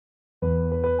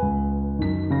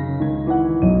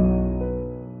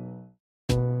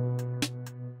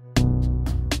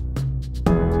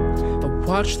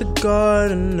watch the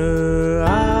gardener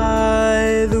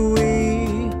eye the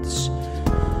weeds,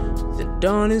 then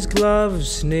don his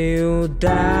gloves, kneel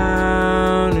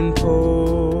down and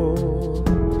pull.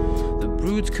 The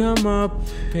broods come up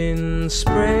in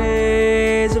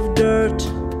sprays of dirt.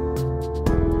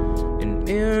 In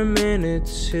mere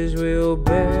minutes his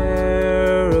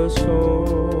wheelbarrow's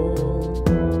full.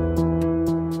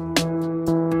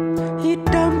 He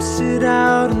dumps it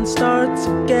out and starts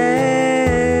again.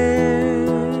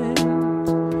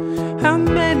 How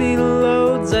many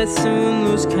loads I soon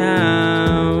lose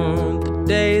count. The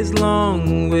day is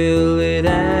long, will it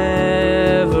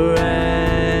ever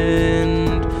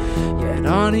end? Yet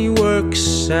on he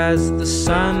works as the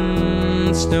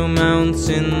sun still mounts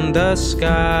in the sky.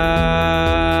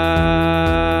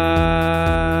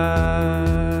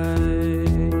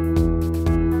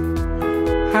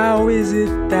 How is it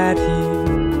that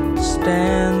he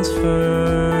stands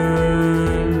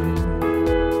firm,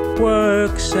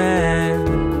 works and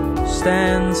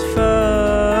stands firm?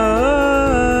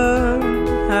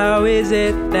 How is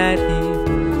it that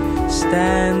he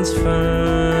stands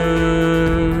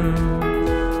firm,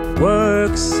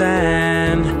 works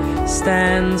and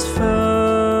stands firm?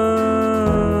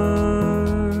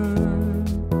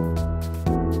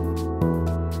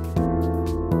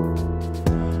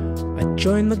 I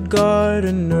joined the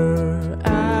gardener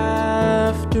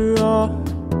after all,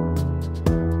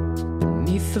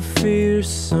 beneath the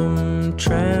fearsome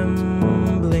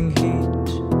trembling heat.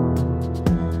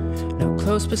 Now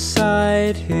close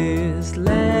beside his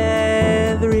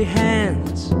leathery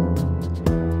hands,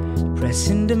 press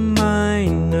into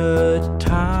mine a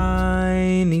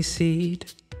tiny seed.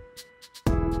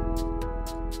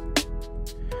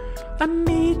 I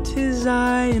meet his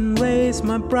eye and raise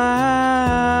my brow.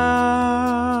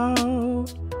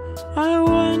 I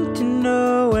want to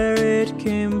know where it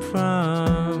came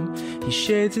from. He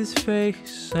shades his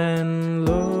face and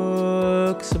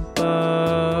looks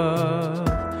above,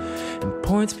 and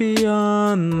points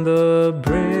beyond the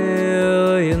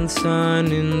brilliant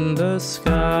sun in the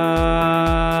sky.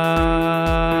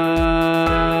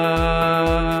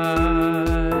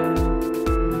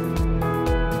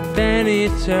 Then he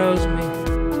tells me,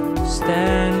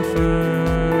 stand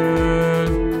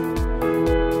firm,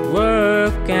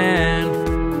 work and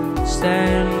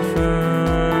stand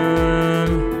firm.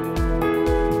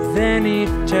 Then he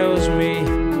tells me,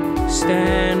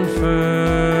 stand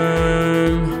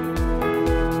firm,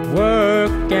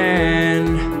 work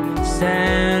and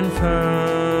stand firm.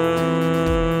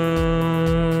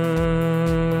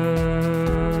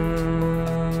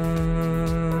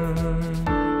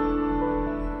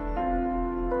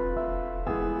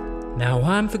 Now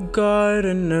I'm the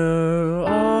gardener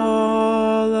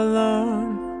all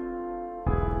alone.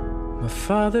 My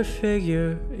father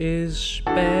figure is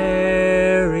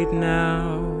buried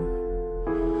now,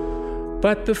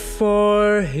 but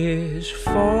before his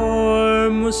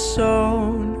form was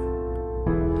sown,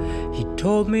 he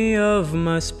told me of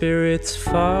my spirit's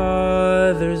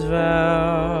father's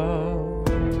vow.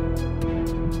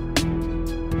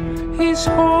 His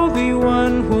Holy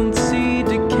One won't see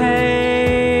decay.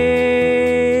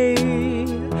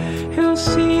 He'll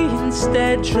see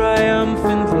instead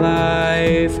triumphant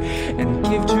life, and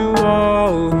give to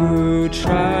all who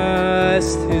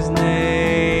trust his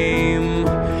name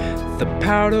the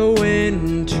power to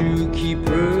win, to keep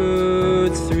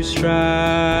roots through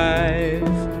strife,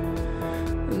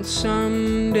 and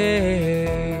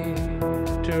someday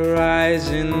to rise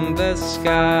in the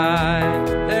sky.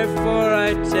 Therefore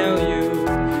I tell you,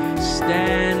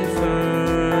 stand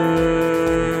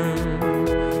firm,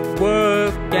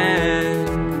 work and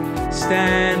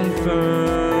stand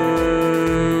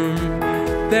firm.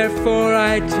 Therefore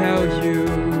I tell you,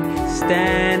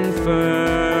 stand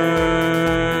firm,